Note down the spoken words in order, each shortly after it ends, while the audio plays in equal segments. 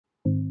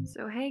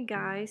So hey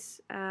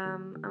guys,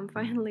 I'm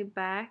finally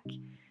back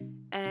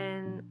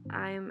and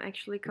I'm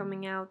actually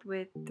coming out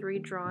with 3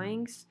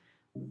 drawings,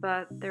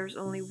 but there's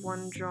only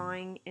one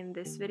drawing in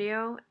this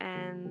video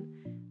and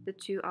the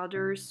 2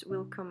 others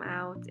will come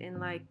out in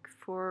like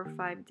 4 or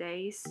 5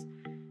 days.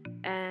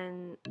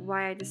 And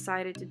why I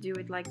decided to do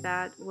it like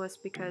that was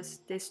because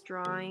this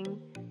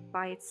drawing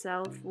by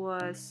itself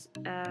was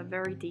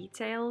very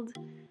detailed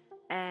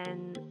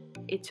and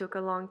it took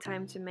a long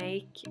time to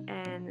make,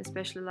 and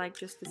especially like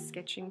just the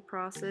sketching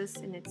process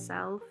in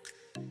itself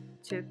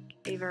took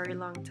a very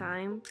long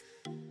time.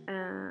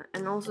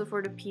 And also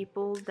for the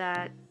people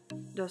that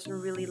doesn't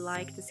really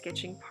like the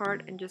sketching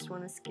part and just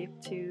want to skip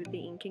to the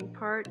inking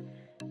part,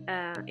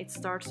 it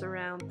starts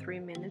around 3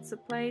 minutes a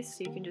place,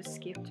 so you can just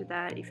skip to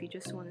that if you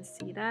just want to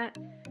see that.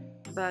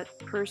 But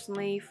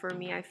personally for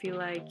me, I feel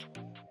like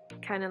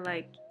kind of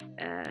like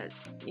uh,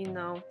 you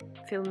know,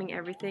 filming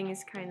everything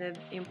is kind of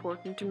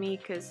important to me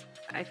because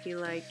I feel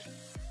like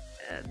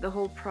the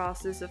whole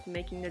process of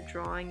making the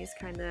drawing is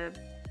kind of,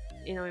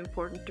 you know,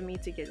 important to me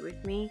to get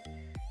with me.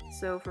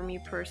 So for me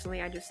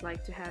personally, I just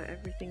like to have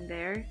everything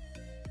there.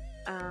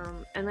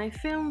 And I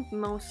filmed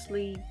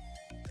mostly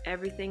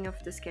everything of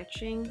the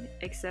sketching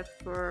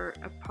except for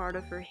a part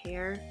of her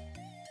hair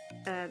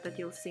that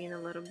you'll see in a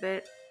little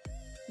bit.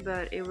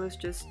 But it was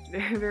just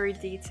very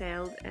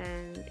detailed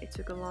and it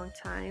took a long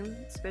time,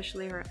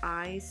 especially her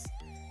eyes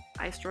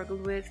I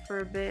struggled with for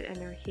a bit, and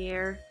her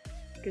hair,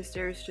 because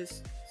there's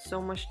just so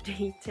much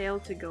detail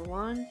to go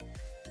on.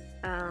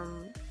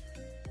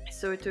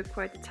 So it took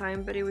quite the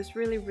time, but it was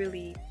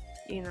really,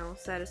 you know,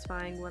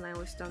 satisfying when I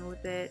was done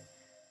with it.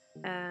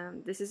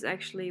 This is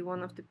actually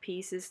one of the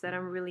pieces that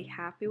I'm really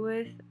happy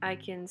with. I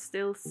can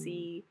still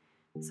see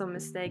some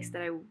mistakes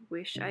that I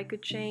wish I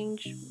could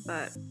change,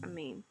 but I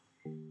mean,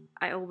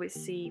 I always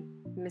see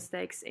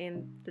mistakes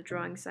in the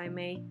drawings I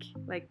make,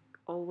 like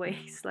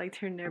always, like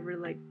they're never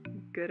like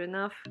good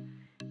enough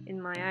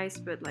in my eyes,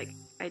 but like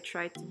I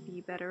try to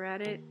be better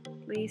at it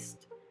at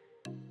least.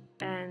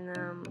 And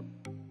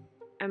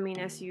I mean,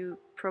 as you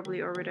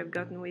probably already have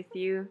gotten with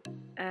you,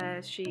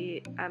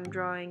 I'm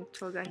drawing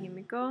Toga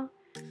Himiko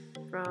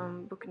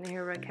from Boku no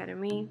Hero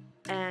Academy,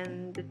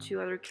 and the 2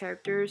 other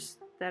characters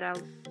that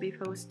I'll be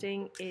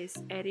posting is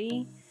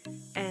Eri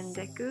and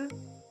Deku.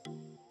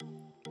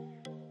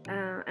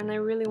 And I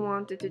really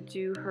wanted to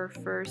do her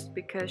first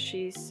because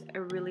she's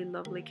a really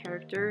lovely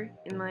character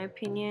in my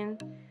opinion,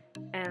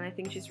 and I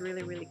think she's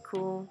really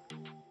cool.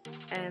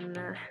 And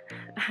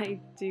I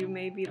do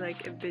maybe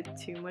like a bit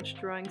too much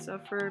drawings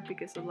of her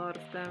because a lot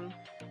of them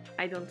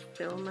I don't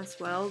film as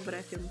well, but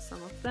I film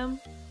some of them.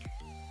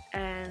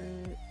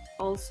 And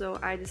also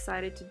I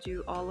decided to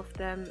do all of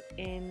them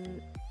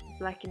in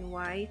black and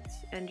white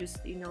and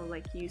just, you know,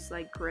 like use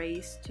like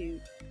grays to,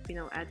 you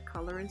know, add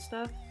color and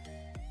stuff,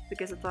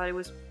 because I thought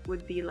it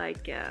would be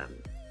like a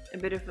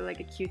bit of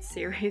like a cute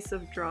series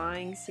of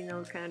drawings, you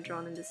know, kind of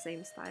drawn in the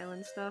same style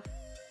and stuff.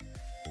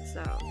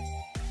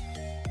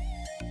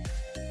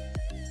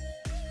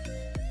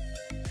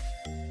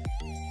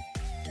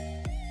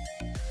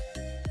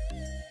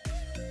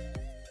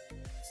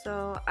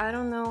 So I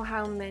don't know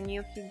how many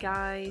of you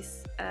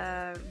guys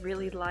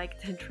really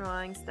like the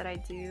drawings that I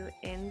do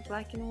in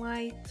black and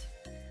white,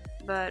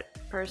 but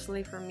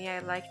personally for me I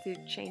like to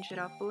change it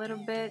up a little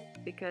bit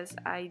because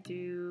I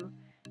do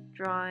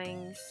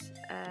drawings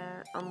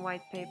on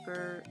white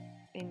paper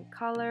in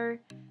color,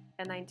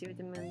 and I do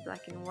them in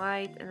black and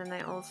white, and then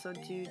I also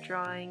do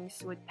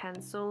drawings with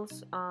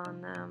pencils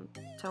on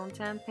tone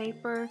tan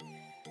paper,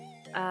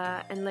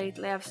 and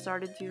lately I've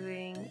started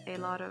doing a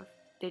lot of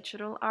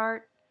digital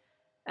art.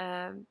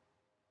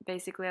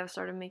 Basically I've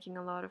started making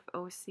a lot of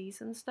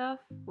OCs and stuff,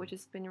 which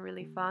has been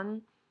really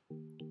fun.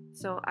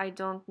 So I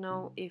don't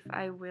know if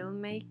I will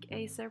make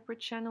a separate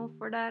channel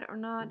for that or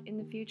not in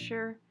the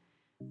future,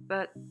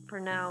 but for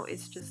now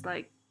it's just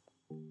like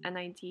an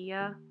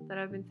idea that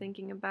I've been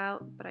thinking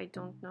about, but I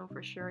don't know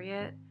for sure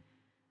yet.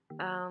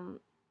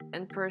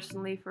 And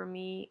personally for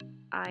me,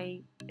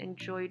 I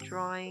enjoy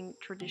drawing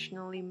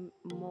traditionally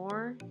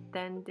more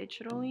than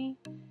digitally,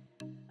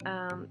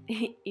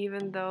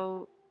 even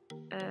though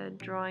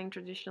drawing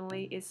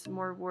traditionally is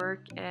more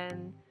work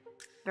and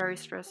very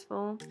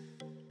stressful,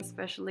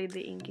 especially the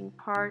inking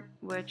part,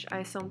 which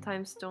I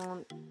sometimes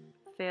don't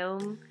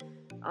film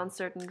on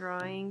certain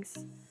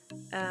drawings,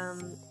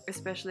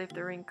 especially if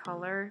they're in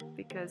color,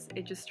 because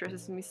it just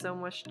stresses me so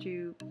much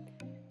to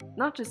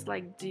not just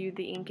like do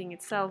the inking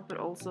itself, but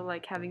also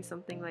like having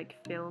something like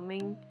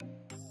filming,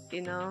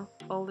 you know,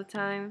 all the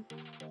time.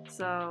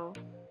 So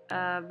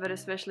but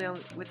especially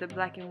with the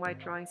black and white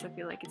drawings, I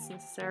feel like it's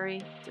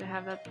necessary to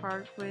have that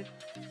part with.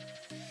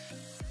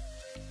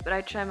 But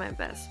I try my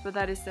best. But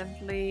that is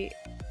definitely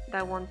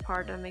that one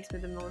part that makes me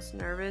the most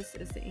nervous,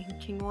 is the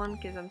inking one,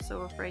 because I'm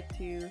so afraid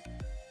to,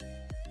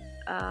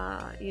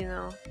 you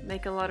know,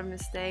 make a lot of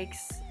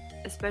mistakes,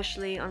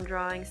 especially on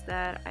drawings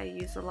that I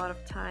use a lot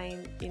of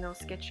time, you know,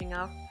 sketching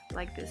up,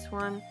 like this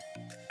one,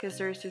 because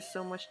there's just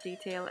so much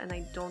detail and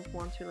I don't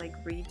want to like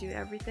redo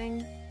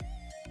everything.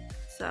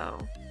 So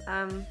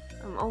I'm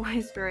I'm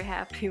always very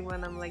happy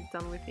when I'm like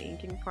done with the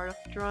inking part of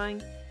the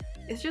drawing.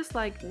 It's just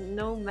like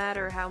no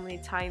matter how many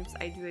times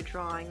I do a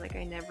drawing, like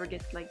I never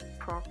get like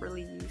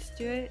properly used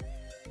to it.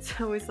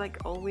 So it's like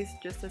always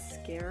just as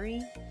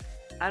scary.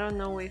 I don't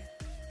know if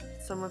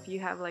some of you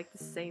have like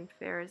the same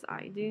fear as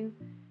I do,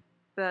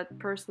 but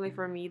personally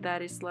for me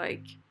that is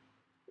like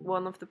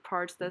one of the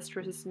parts that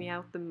stresses me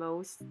out the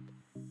most.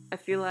 I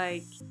feel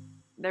like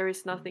there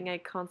is nothing I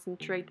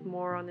concentrate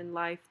more on in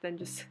life than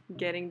just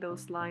getting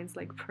those lines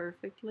like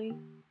perfectly.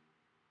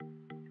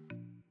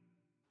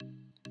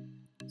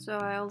 So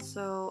I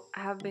also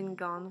have been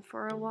gone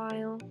for a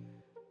while.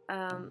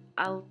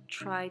 I'll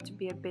try to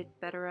be a bit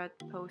better at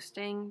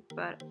posting,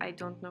 but I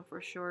don't know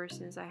for sure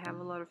since I have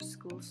a lot of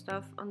school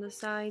stuff on the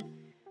side,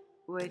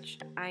 which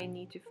I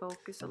need to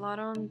focus a lot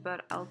on,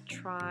 but I'll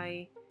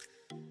try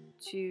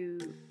to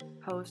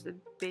post a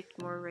bit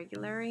more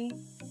regularly.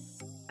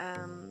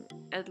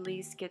 At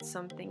least get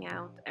something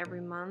out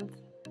every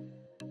month,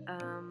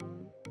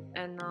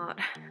 and not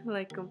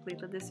like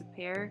completely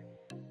disappear,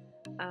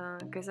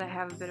 because I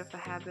have a bit of a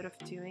habit of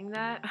doing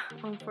that,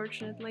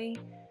 unfortunately.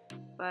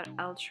 But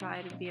I'll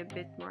try to be a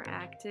bit more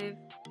active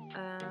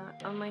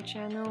on my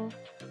channel,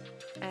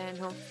 and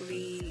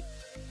hopefully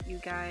you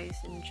guys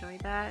enjoy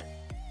that.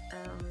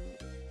 Um,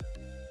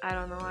 I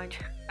don't know,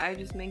 I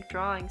just make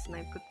drawings and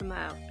I put them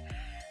out,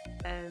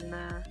 and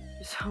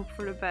just hope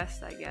for the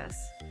best, I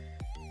guess.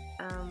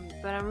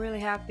 But I'm really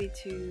happy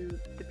to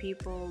the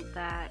people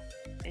that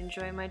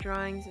enjoy my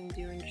drawings and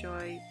do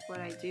enjoy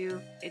what I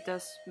do. It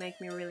does make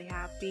me really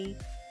happy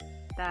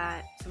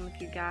that some of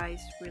you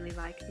guys really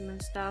like them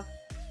and stuff.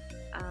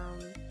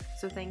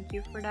 So thank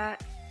you for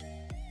that,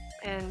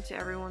 and to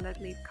everyone that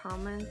leave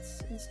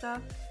comments and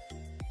stuff.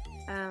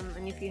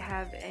 And if you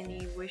have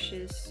any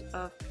wishes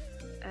of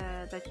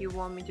that you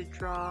want me to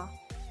draw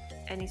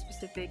any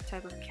specific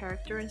type of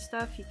character and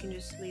stuff, you can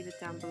just leave it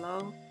down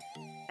below,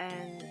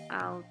 and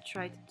I'll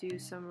try to do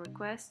some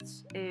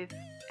requests if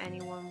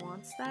anyone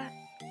wants that.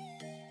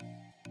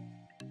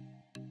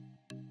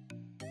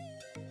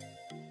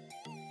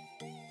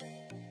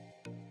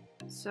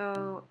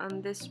 So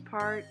on this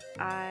part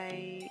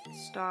I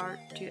start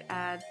to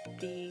add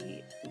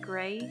the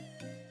gray,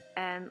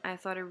 and I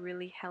thought it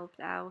really helped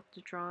out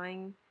the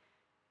drawing,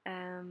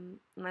 and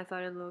I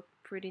thought it looked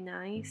pretty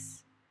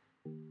nice.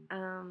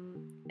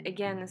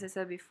 Again, as I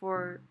said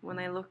before, when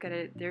I look at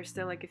it, there's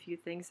still like a few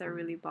things that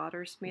really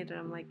bothers me that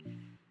I'm like,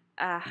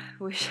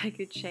 wish I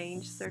could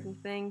change certain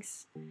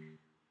things.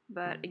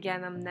 But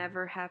again, I'm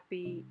never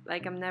happy,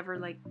 like I'm never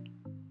like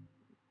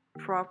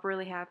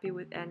properly happy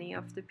with any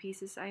of the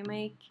pieces I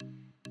make,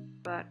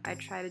 but I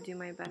try to do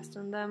my best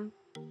on them.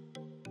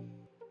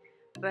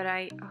 But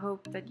I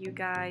hope that you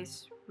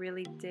guys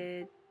really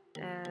did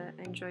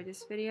enjoy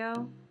this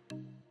video,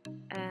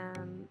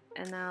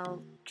 and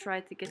I'll try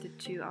to get the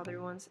 2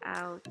 other ones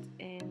out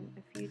in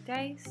a few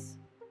days.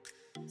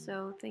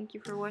 So thank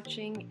you for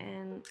watching,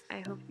 and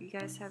I hope you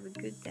guys have a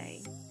good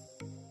day.